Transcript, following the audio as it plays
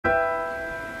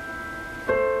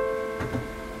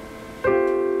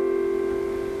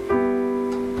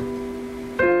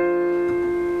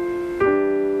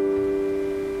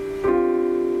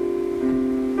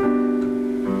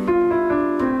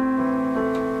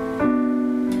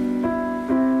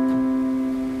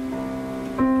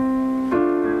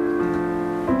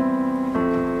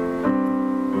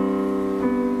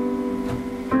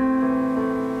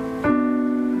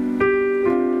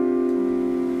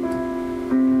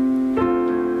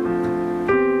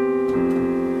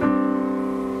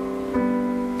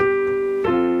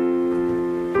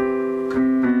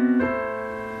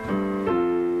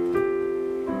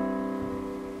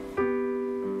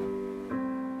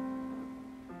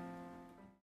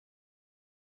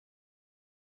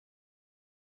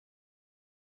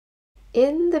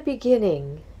In the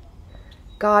beginning,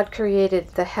 God created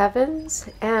the heavens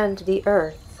and the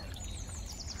earth.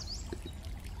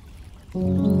 In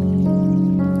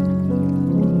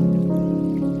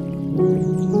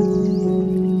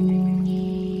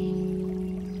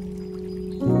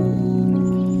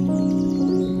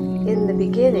the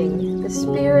beginning, the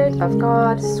Spirit of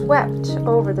God swept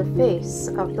over the face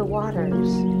of the waters.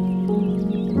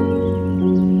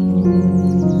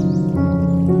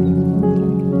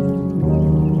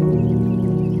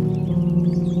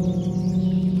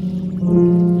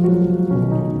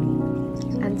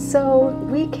 And so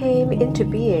we came into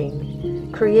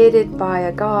being, created by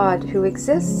a God who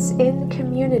exists in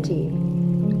community.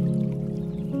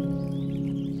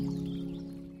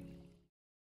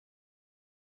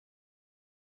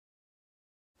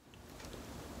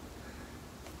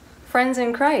 Friends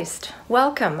in Christ,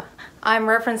 welcome. I'm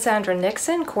Reverend Sandra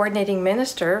Nixon, Coordinating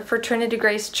Minister for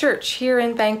Trinity-Grace Church here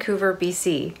in Vancouver,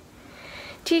 BC.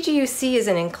 TGUC is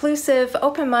an inclusive,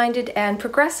 open-minded, and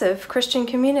progressive Christian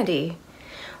community.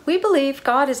 We believe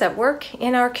God is at work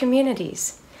in our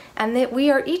communities, and that we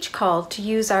are each called to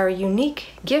use our unique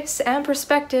gifts and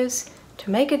perspectives to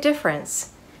make a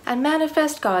difference and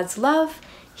manifest God's love,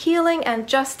 healing, and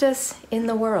justice in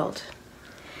the world.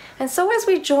 And so as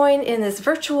we join in this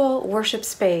virtual worship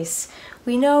space,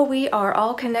 we know we are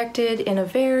all connected in a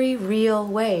very real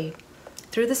way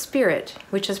through the Spirit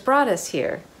which has brought us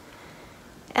here,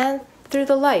 and through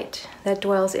the light that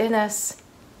dwells in us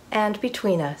and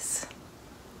between us.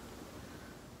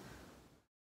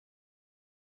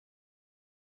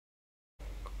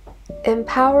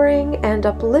 Empowering and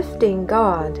uplifting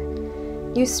God,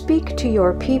 you speak to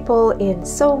your people in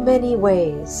so many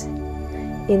ways,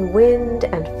 in wind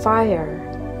and fire,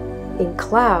 in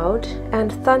cloud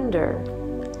and thunder,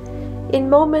 in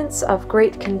moments of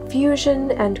great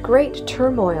confusion and great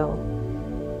turmoil,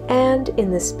 and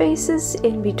in the spaces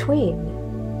in between.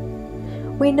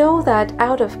 We know that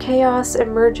out of chaos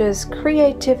emerges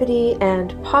creativity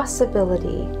and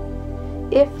possibility,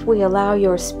 if we allow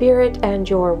your Spirit and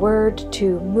your Word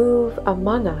to move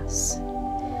among us.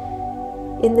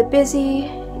 In the busy,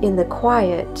 in the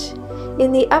quiet,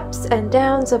 in the ups and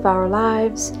downs of our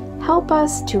lives, help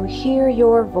us to hear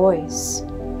your voice.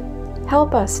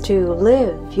 Help us to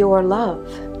live your love.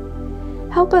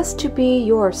 Help us to be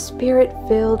your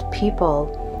Spirit-filled people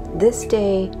this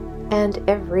day and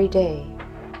every day.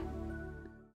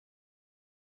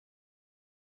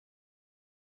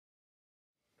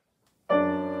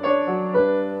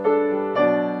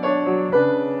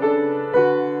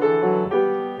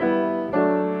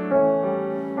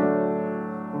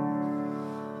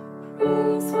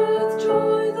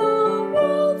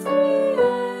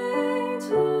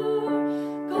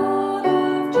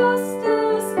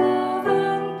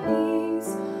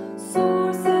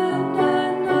 Source and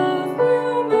end of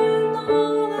human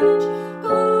knowledge.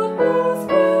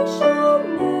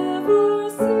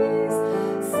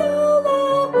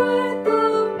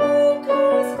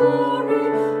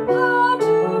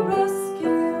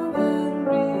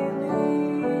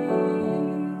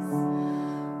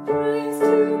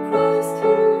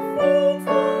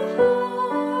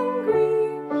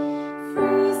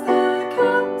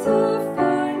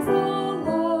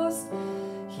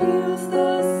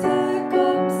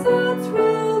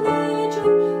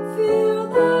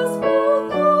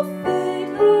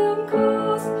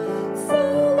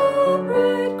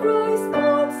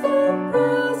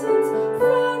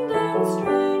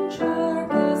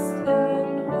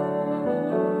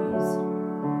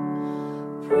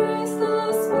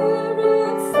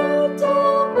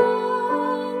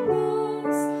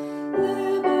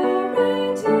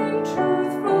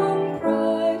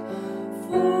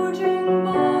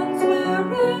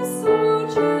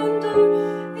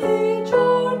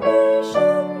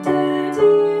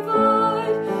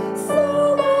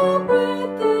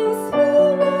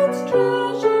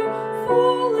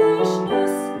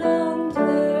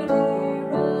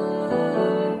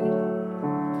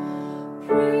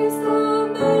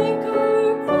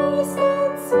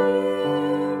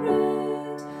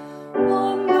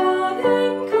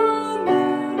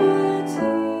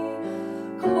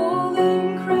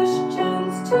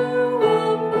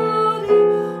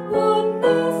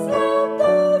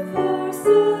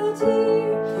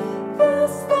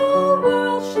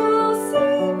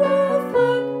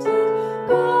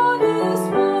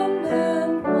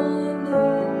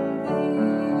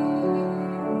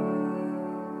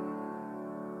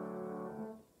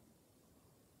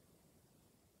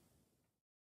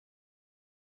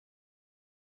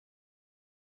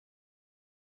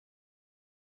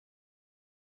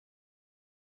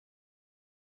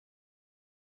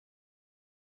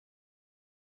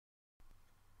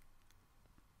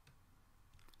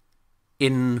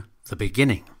 in the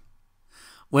beginning.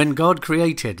 When God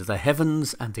created the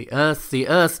heavens and the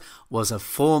earth was a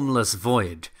formless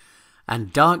void,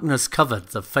 and darkness covered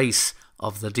the face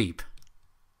of the deep.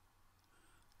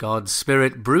 God's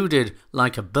Spirit brooded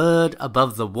like a bird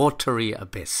above the watery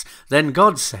abyss. Then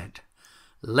God said,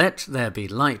 "Let there be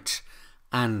light,"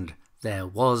 and there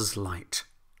was light.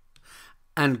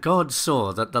 And God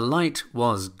saw that the light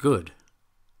was good.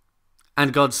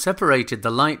 And God separated the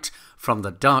light from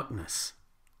the darkness.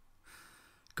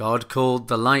 God called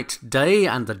the light day,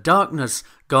 and the darkness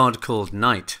God called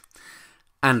night.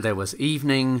 And there was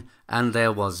evening, and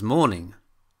there was morning,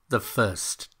 the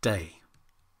first day.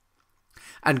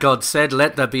 And God said,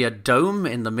 "Let there be a dome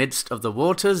in the midst of the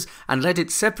waters, and let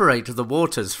it separate the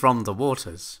waters from the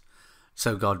waters."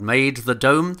 So God made the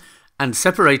dome, and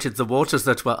separated the waters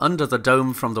that were under the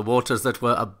dome from the waters that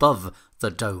were above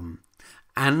the dome.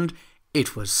 And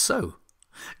it was so.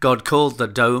 God called the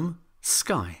dome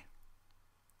sky.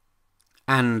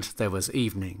 And there was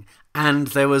evening, and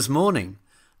there was morning,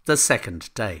 the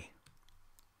second day.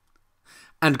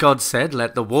 And God said,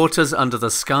 "Let the waters under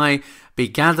the sky be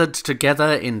gathered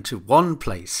together into one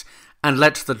place, and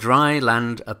let the dry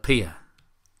land appear."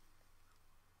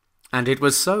 And it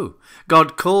was so.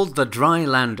 God called the dry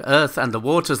land earth, and the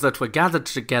waters that were gathered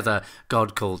together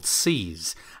God called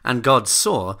seas. And God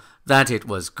saw that it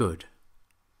was good.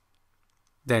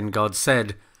 Then God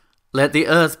said, "Let the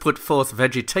earth put forth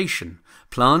vegetation,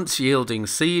 plants yielding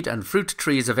seed, and fruit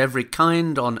trees of every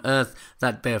kind on earth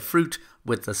that bear fruit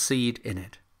with the seed in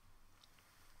it."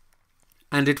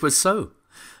 And it was so.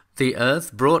 The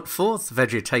earth brought forth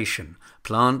vegetation,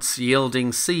 plants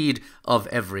yielding seed of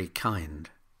every kind,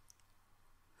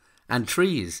 and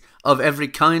trees of every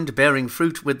kind bearing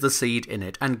fruit with the seed in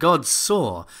it. And God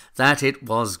saw that it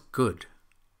was good.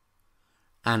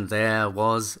 And there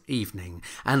was evening,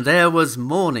 and there was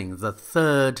morning, the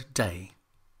third day.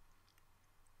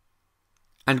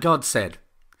 And God said,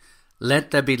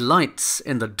 "Let there be lights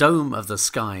in the dome of the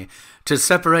sky, to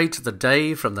separate the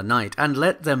day from the night, and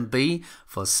let them be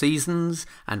for seasons,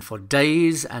 and for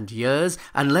days and years,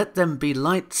 and let them be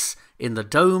lights in the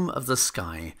dome of the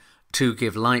sky, to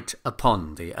give light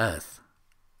upon the earth."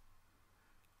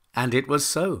 And it was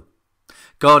so.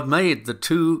 God made the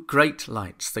two great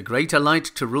lights, the greater light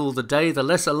to rule the day, the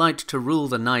lesser light to rule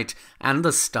the night, and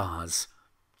the stars.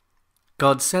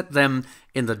 God set them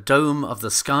in the dome of the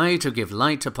sky to give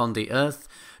light upon the earth,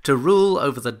 to rule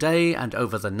over the day and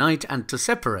over the night, and to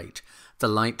separate the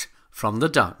light from the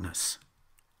darkness.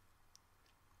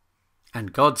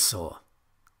 And God saw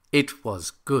it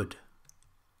was good.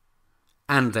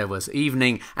 And there was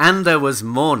evening, and there was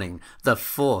morning, the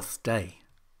fourth day.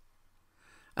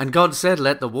 And God said,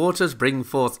 "Let the waters bring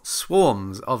forth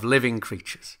swarms of living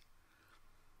creatures,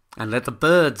 and let the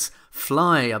birds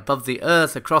fly above the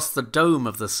earth across the dome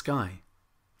of the sky."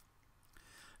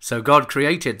 So God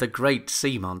created the great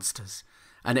sea monsters,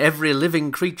 and every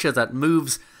living creature that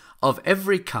moves of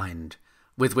every kind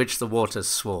with which the waters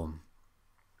swarm,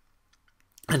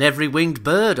 and every winged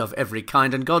bird of every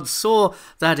kind. And God saw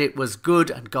that it was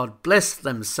good, and God blessed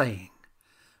them, saying,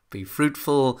 "Be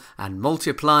fruitful and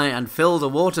multiply, and fill the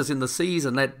waters in the seas,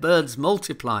 and let birds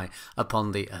multiply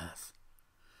upon the earth."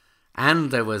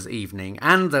 And there was evening,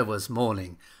 and there was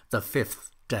morning, the fifth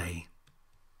day.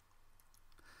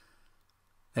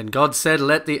 Then God said,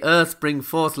 "Let the earth bring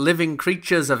forth living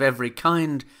creatures of every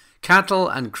kind, cattle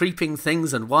and creeping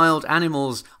things, and wild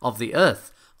animals of the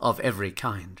earth of every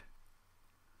kind."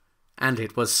 And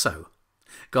it was so.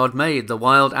 God made the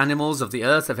wild animals of the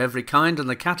earth of every kind, and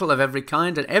the cattle of every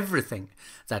kind, and everything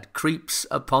that creeps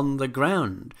upon the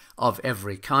ground of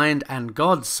every kind. And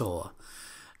God saw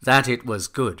that it was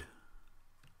good.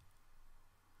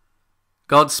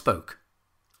 God spoke,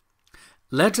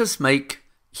 "Let us make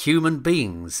human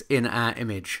beings in our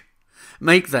image.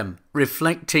 Make them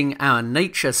reflecting our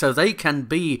nature, so they can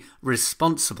be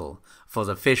responsible for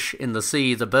the fish in the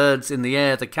sea, the birds in the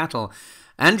air, the cattle,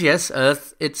 and yes,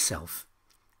 earth itself,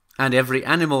 and every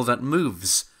animal that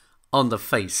moves on the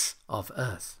face of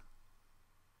earth."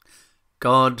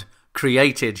 God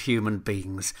created human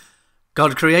beings.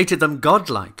 God created them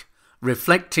godlike,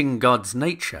 reflecting God's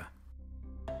nature.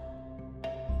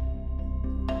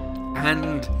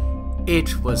 And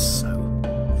it was so.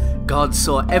 God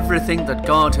saw everything that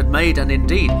God had made, and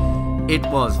indeed it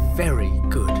was very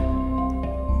good.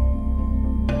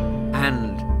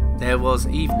 And there was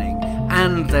evening,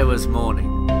 and there was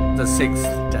morning, the sixth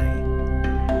day.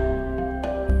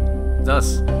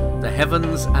 Thus the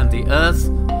heavens and the earth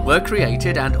were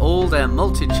created, and all their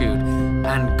multitude,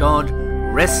 and God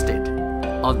rested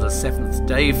on the seventh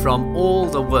day from all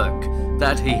the work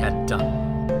that he had done.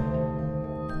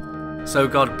 So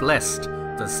God blessed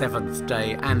the seventh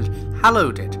day and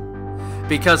hallowed it,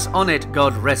 because on it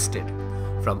God rested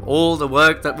from all the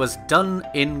work that was done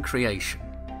in creation.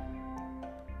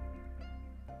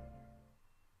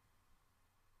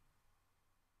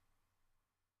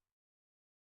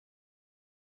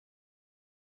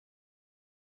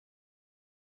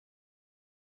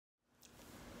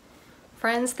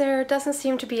 Friends, there doesn't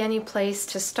seem to be any place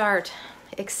to start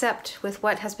except with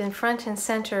what has been front and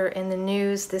center in the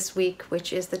news this week,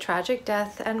 which is the tragic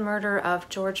death and murder of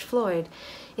George Floyd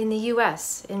in the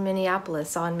U.S. in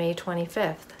Minneapolis on May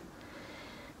 25th.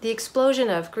 The explosion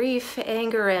of grief,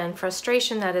 anger, and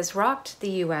frustration that has rocked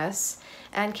the U.S.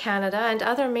 and Canada and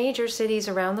other major cities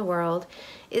around the world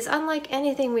is unlike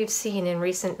anything we've seen in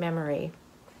recent memory.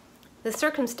 The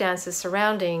circumstances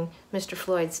surrounding Mr.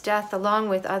 Floyd's death, along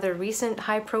with other recent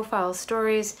high-profile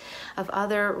stories of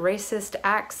other racist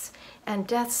acts and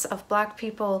deaths of Black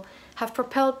people, have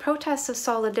propelled protests of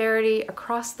solidarity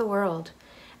across the world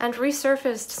and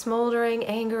resurfaced smoldering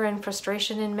anger and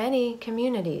frustration in many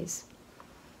communities.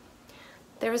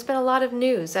 There has been a lot of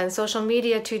news and social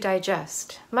media to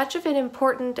digest, much of it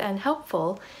important and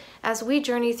helpful as we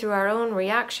journey through our own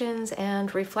reactions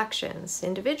and reflections,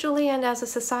 individually and as a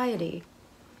society.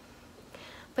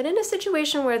 But in a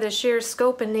situation where the sheer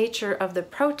scope and nature of the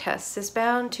protests is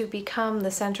bound to become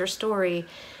the center story,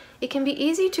 it can be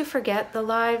easy to forget the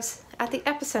lives at the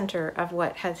epicenter of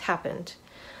what has happened,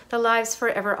 the lives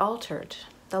forever altered,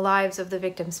 the lives of the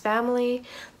victim's family,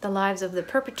 the lives of the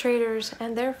perpetrators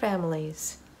and their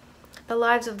families, the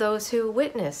lives of those who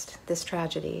witnessed this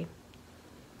tragedy.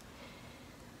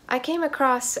 I came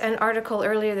across an article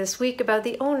earlier this week about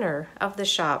the owner of the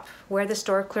shop where the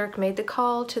store clerk made the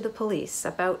call to the police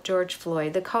about George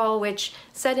Floyd, the call which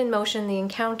set in motion the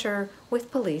encounter with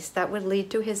police that would lead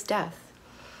to his death.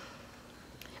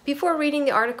 Before reading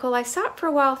the article, I sat for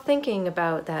a while thinking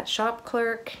about that shop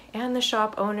clerk and the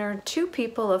shop owner, two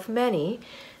people of many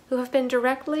who have been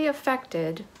directly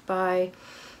affected by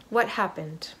what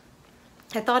happened.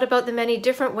 I thought about the many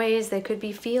different ways they could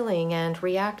be feeling and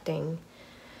reacting.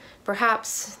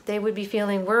 Perhaps they would be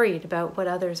feeling worried about what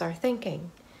others are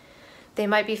thinking. They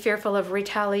might be fearful of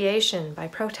retaliation by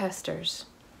protesters.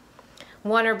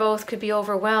 One or both could be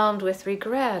overwhelmed with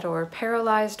regret or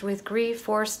paralyzed with grief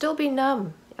or still be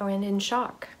numb or in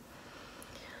shock.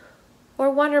 Or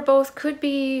one or both could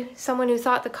be someone who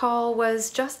thought the call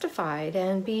was justified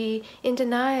and be in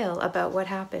denial about what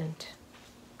happened.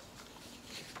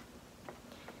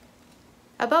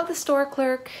 About the store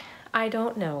clerk, I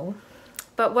don't know.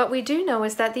 But what we do know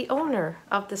is that the owner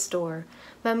of the store,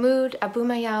 Mahmoud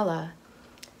Abumayala,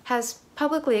 has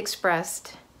publicly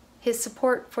expressed his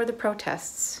support for the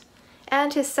protests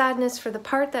and his sadness for the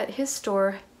part that his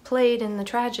store played in the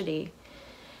tragedy,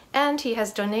 and he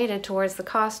has donated towards the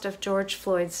cost of George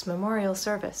Floyd's memorial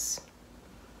service.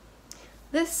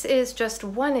 This is just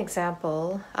one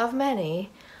example of many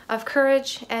of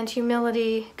courage and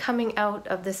humility coming out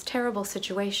of this terrible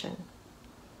situation,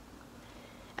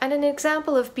 and an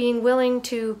example of being willing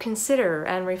to consider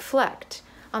and reflect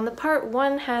on the part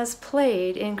one has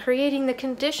played in creating the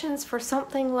conditions for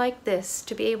something like this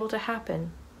to be able to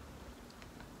happen.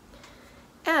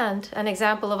 And an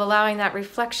example of allowing that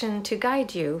reflection to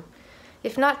guide you,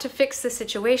 if not to fix the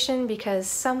situation because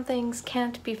some things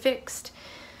can't be fixed,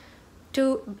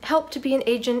 to help to be an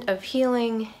agent of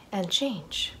healing and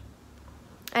change.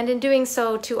 And in doing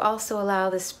so, to also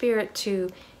allow the Spirit to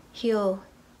heal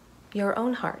your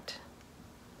own heart.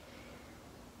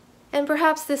 And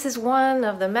perhaps this is one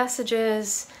of the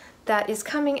messages that is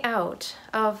coming out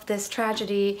of this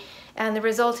tragedy and the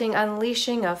resulting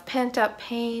unleashing of pent-up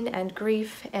pain and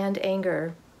grief and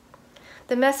anger.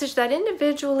 The message that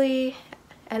individually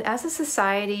and as a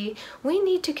society, we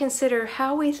need to consider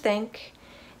how we think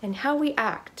and how we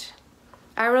act,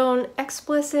 our own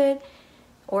explicit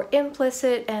or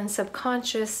implicit and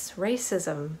subconscious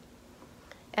racism,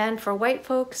 and for white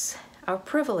folks, our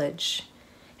privilege,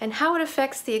 and how it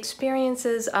affects the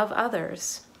experiences of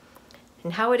others,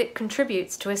 and how it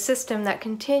contributes to a system that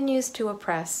continues to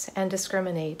oppress and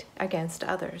discriminate against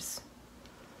others.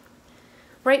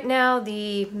 Right now,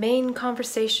 the main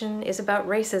conversation is about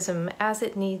racism as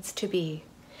it needs to be.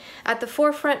 At the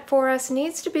forefront for us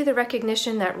needs to be the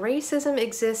recognition that racism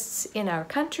exists in our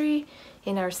country,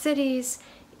 in our cities,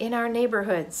 in our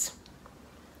neighborhoods.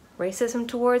 Racism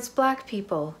towards Black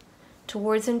people,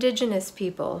 towards Indigenous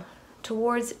people,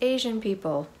 towards Asian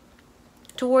people,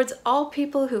 towards all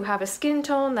people who have a skin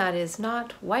tone that is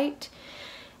not white,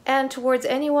 and towards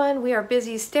anyone we are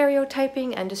busy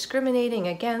stereotyping and discriminating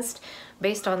against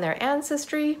based on their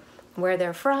ancestry, where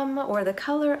they're from, or the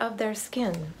color of their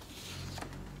skin.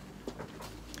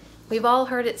 We've all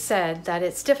heard it said that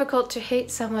it's difficult to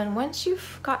hate someone once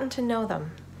you've gotten to know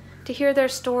them, to hear their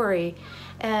story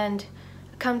and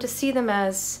come to see them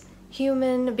as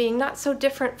human, being not so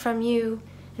different from you,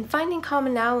 and finding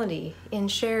commonality in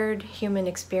shared human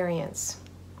experience.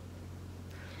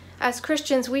 As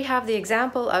Christians, we have the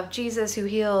example of Jesus who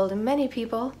healed many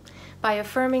people by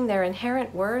affirming their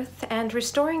inherent worth and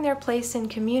restoring their place in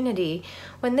community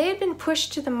when they had been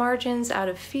pushed to the margins out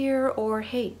of fear or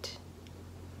hate.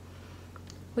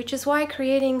 Which is why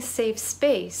creating safe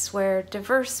space where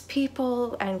diverse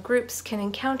people and groups can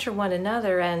encounter one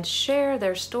another and share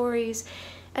their stories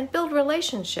and build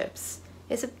relationships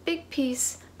is a big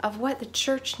piece of what the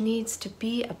church needs to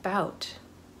be about.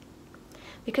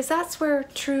 Because that's where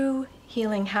true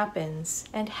healing happens,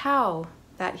 and how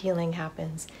that healing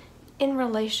happens, in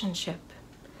relationship.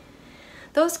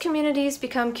 Those communities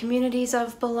become communities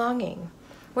of belonging,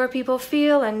 where people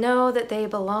feel and know that they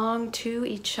belong to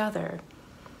each other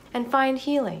and find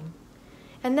healing,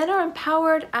 and then are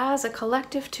empowered as a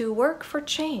collective to work for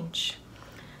change.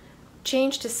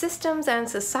 Change to systems and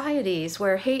societies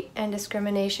where hate and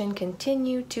discrimination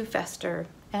continue to fester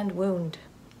and wound.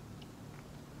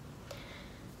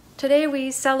 Today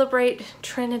we celebrate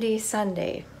Trinity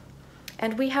Sunday,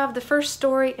 and we have the first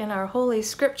story in our Holy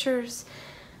Scriptures,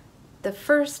 the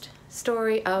first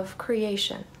story of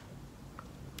creation.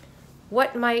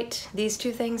 What might these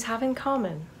two things have in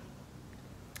common?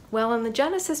 Well, in the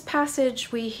Genesis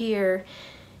passage we hear,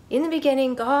 "In the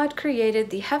beginning God created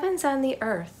the heavens and the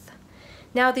earth.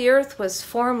 Now the earth was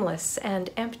formless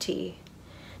and empty.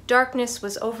 Darkness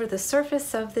was over the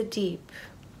surface of the deep,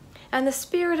 and the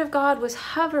Spirit of God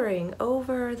was hovering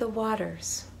over the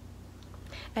waters.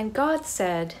 And God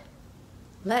said,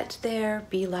 'Let there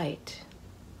be light.'"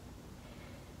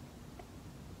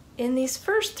 In these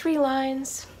first 3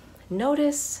 lines,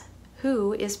 notice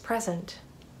who is present.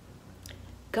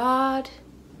 God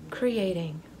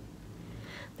creating,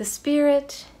 the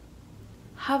Spirit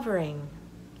hovering,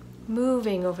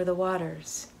 moving over the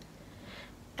waters,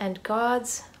 and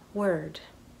God's Word,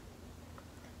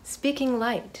 speaking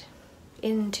light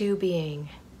into being.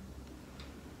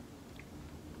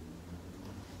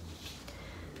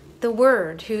 The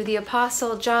Word, who the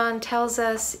Apostle John tells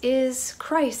us is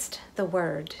Christ the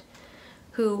Word,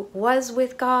 who was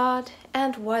with God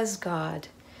and was God,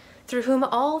 through whom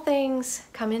all things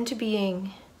come into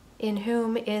being, in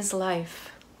whom is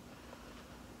life.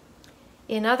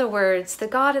 In other words, the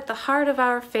God at the heart of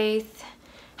our faith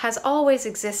has always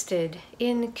existed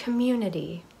in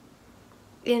community,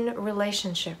 in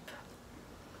relationship.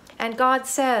 And God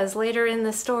says later in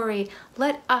the story,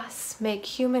 "Let us make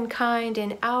humankind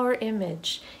in our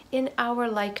image, in our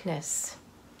likeness."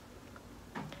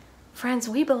 Friends,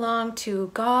 we belong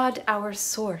to God, our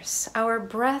source, our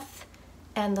breath,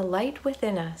 and the light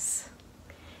within us.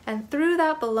 And through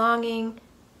that belonging,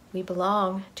 we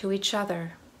belong to each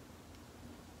other.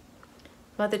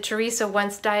 Mother Teresa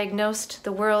once diagnosed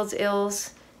the world's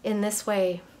ills in this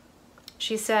way.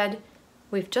 She said,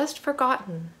 "We've just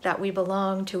forgotten that we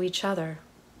belong to each other."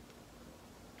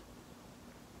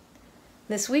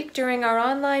 This week during our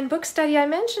online book study, I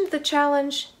mentioned the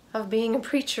challenge of being a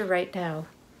preacher right now.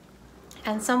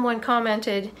 And someone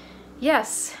commented,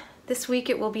 "Yes, this week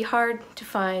it will be hard to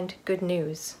find good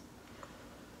news."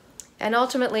 And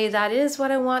ultimately, that is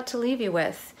what I want to leave you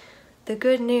with, the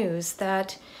good news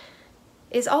that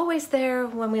is always there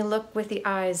when we look with the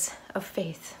eyes of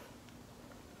faith.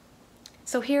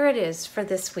 So here it is for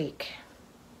this week.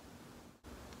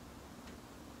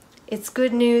 It's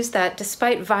good news that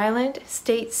despite violent,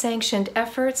 state-sanctioned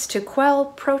efforts to quell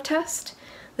protest,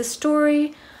 the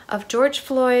story of George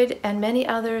Floyd and many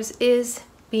others is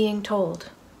being told.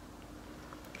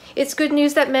 It's good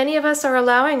news that many of us are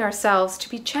allowing ourselves to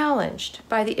be challenged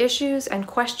by the issues and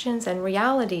questions and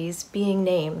realities being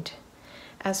named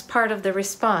as part of the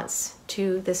response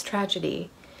to this tragedy,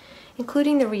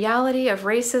 including the reality of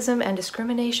racism and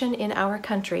discrimination in our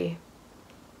country.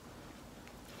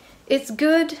 It's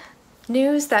good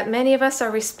news that many of us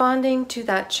are responding to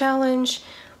that challenge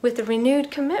with a renewed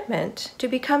commitment to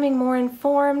becoming more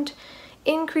informed,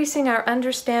 increasing our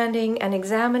understanding, and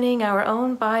examining our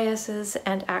own biases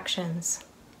and actions.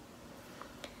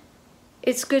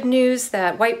 It's good news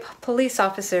that white police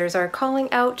officers are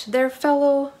calling out their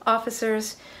fellow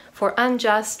officers for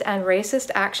unjust and racist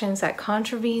actions that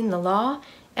contravene the law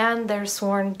and their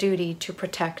sworn duty to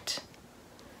protect.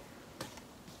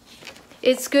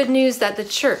 It's good news that the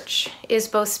Church is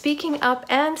both speaking up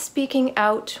and speaking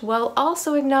out while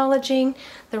also acknowledging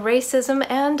the racism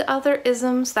and other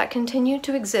isms that continue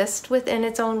to exist within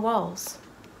its own walls.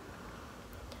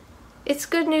 It's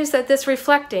good news that this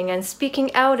reflecting and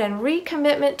speaking out and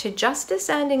recommitment to justice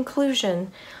and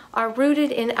inclusion are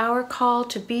rooted in our call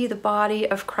to be the body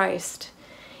of Christ,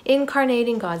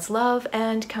 incarnating God's love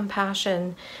and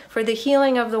compassion for the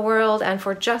healing of the world and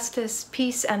for justice,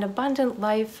 peace, and abundant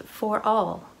life for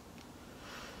all.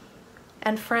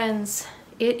 And friends,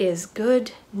 it is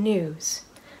good news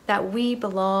that we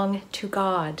belong to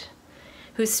God,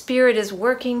 whose Spirit is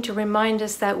working to remind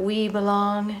us that we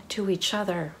belong to each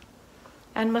other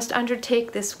and must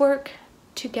undertake this work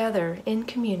together in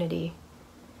community.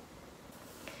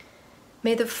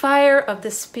 May the fire of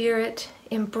the Spirit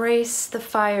embrace the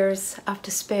fires of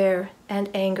despair and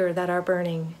anger that are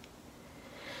burning.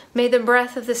 May the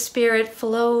breath of the Spirit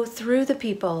flow through the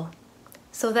people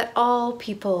so that all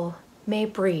people may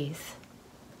breathe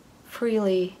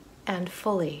freely and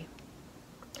fully.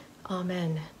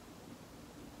 Amen.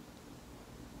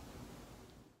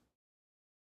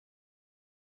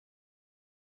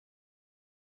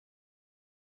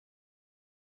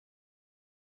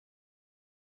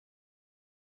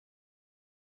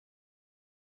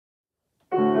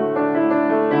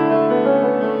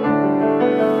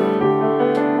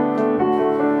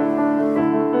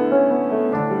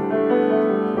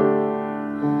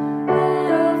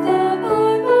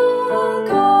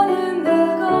 God in the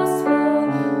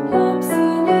gospel, hopes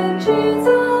in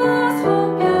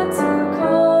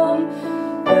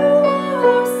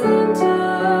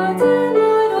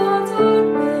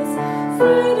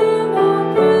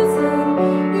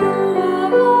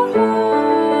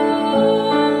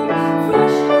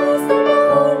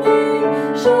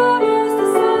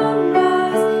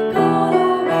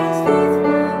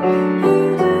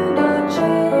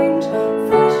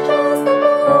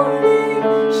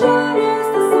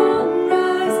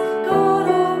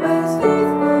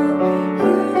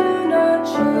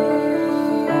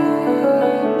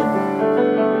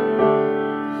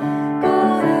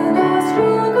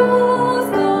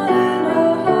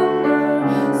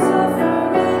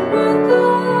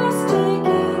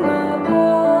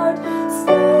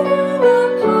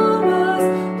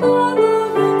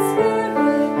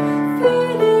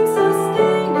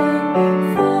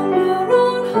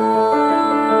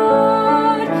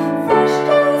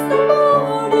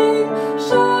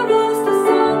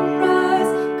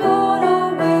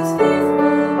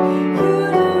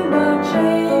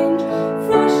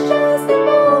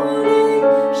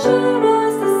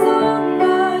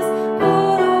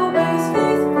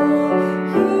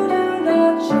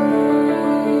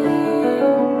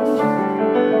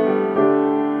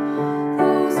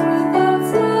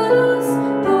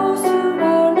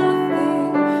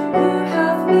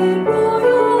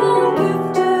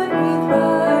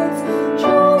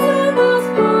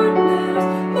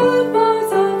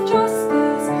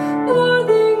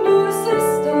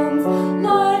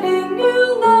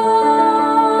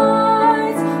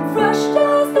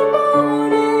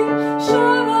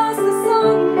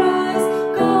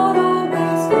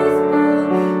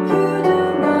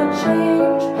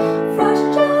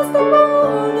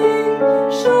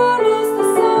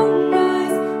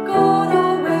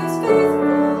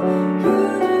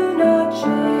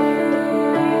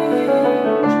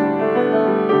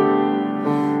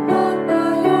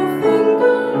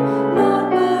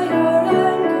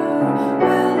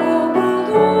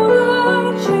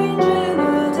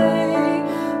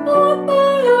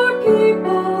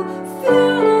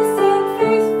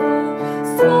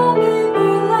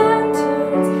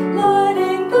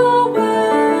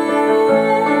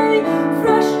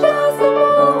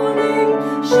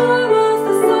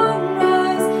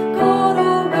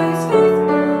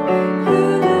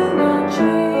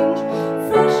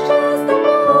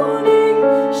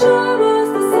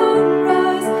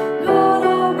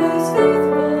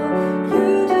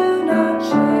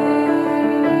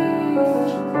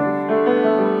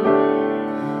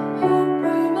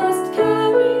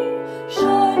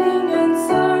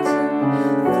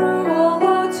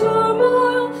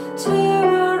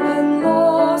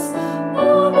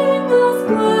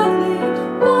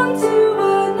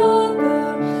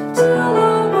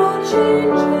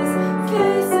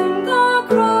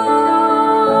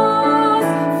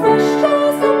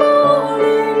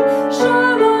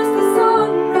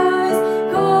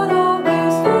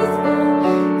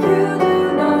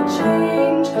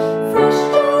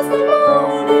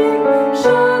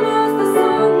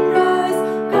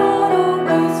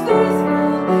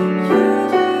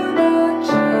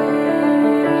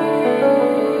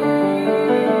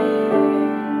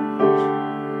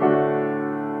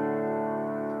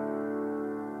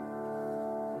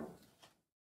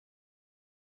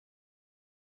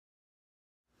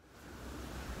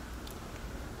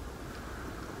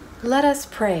Let us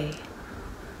pray.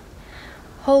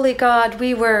 Holy God,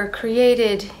 we were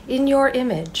created in your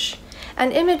image,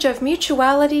 an image of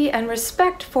mutuality and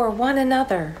respect for one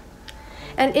another,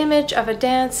 an image of a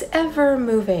dance ever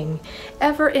moving,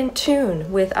 ever in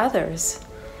tune with others,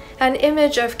 an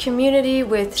image of community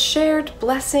with shared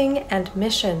blessing and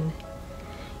mission.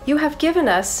 You have given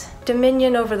us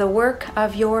dominion over the work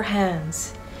of your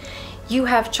hands. You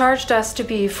have charged us to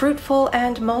be fruitful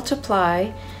and multiply,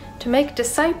 to make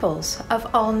disciples of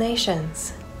all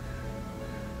nations.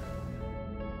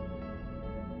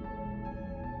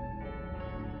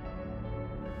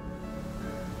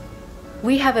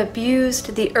 We have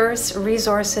abused the earth's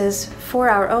resources for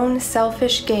our own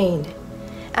selfish gain,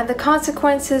 and the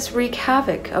consequences wreak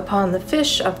havoc upon the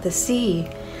fish of the sea,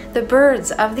 the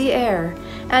birds of the air,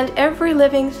 and every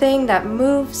living thing that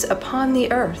moves upon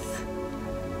the earth.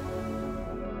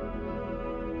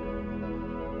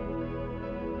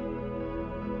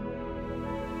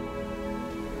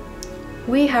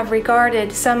 We have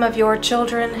regarded some of your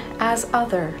children as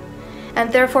other,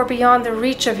 and therefore beyond the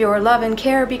reach of your love and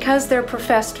care because their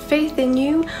professed faith in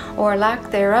you, or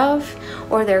lack thereof,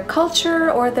 or their culture,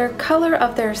 or their color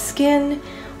of their skin,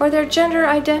 or their gender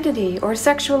identity, or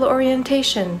sexual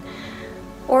orientation,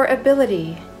 or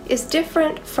ability is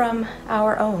different from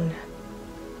our own.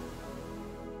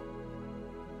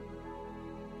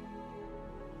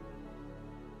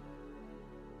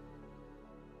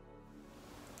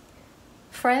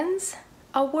 Friends,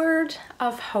 a word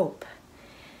of hope.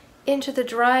 Into the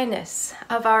dryness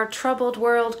of our troubled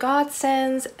world, God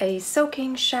sends a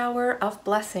soaking shower of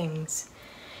blessings.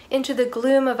 Into the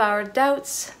gloom of our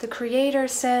doubts, the Creator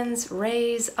sends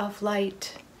rays of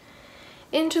light.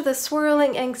 Into the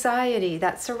swirling anxiety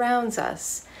that surrounds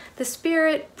us, the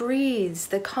Spirit breathes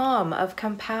the calm of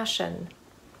compassion.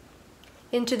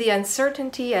 Into the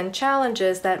uncertainty and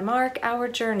challenges that mark our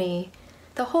journey,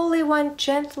 the Holy One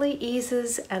gently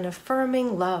eases an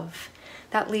affirming love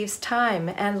that leaves time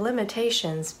and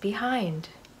limitations behind.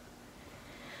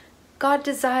 God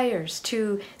desires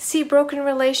to see broken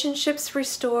relationships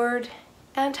restored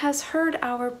and has heard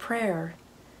our prayer.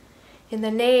 In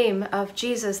the name of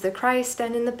Jesus the Christ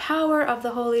and in the power of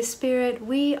the Holy Spirit,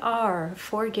 we are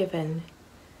forgiven.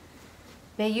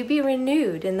 May you be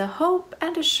renewed in the hope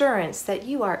and assurance that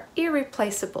you are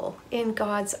irreplaceable in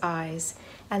God's eyes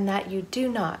and that you do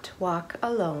not walk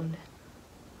alone.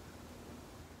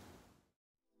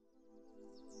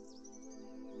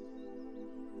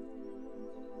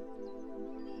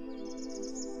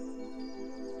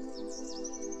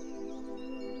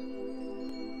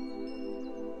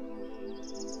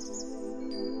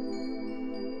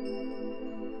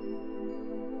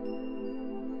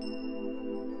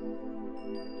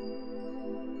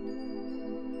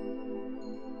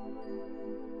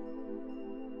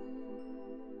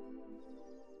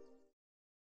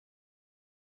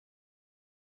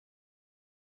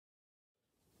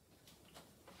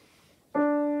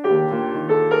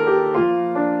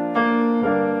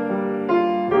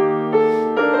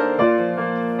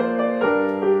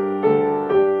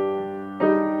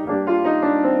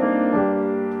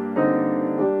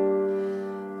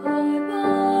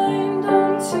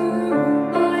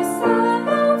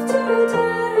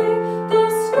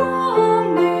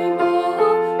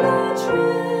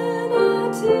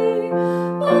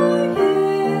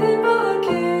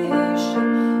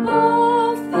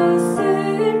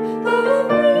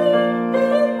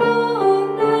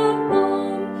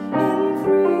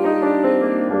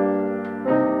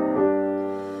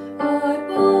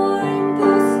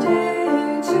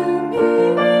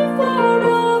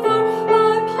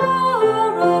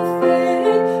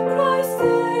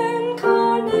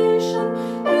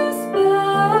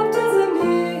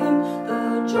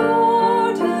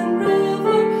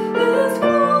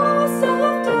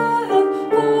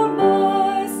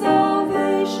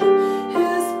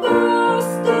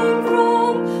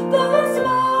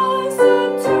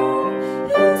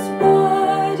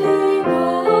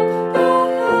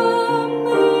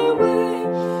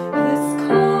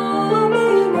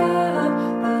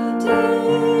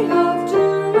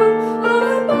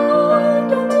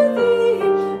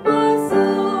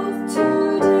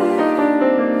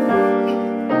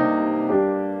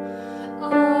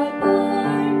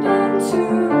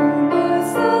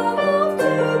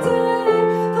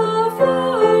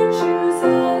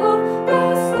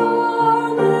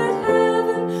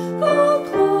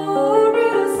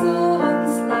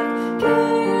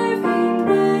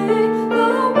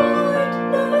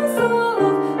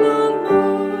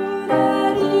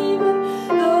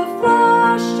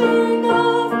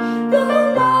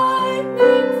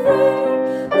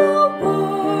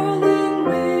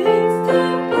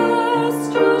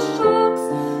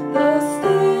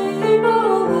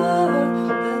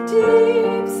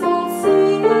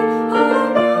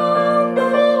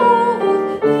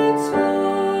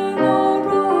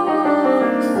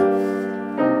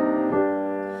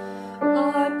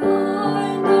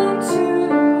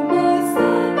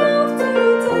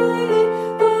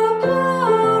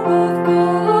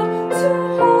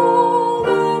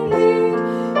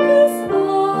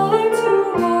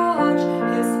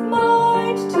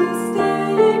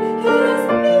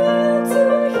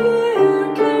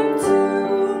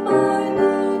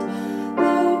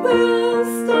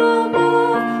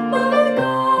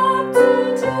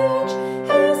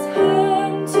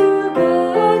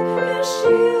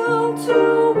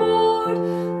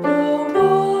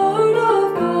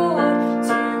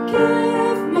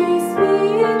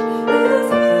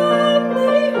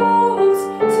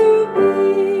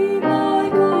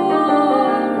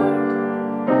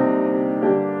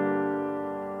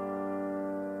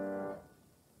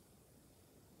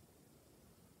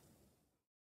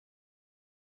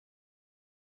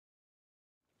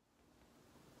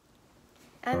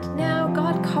 And now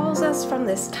God calls us from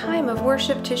this time of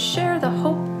worship to share the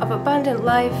hope of abundant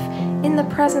life in the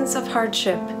presence of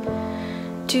hardship,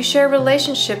 to share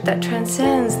relationship that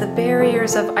transcends the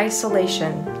barriers of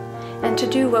isolation, and to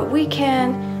do what we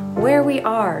can where we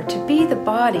are to be the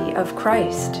body of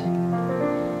Christ.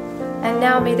 And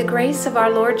now may the grace of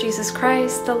our Lord Jesus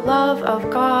Christ, the love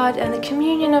of God, and the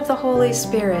communion of the Holy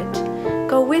Spirit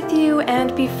go with you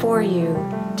and before you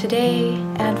today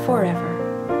and forever.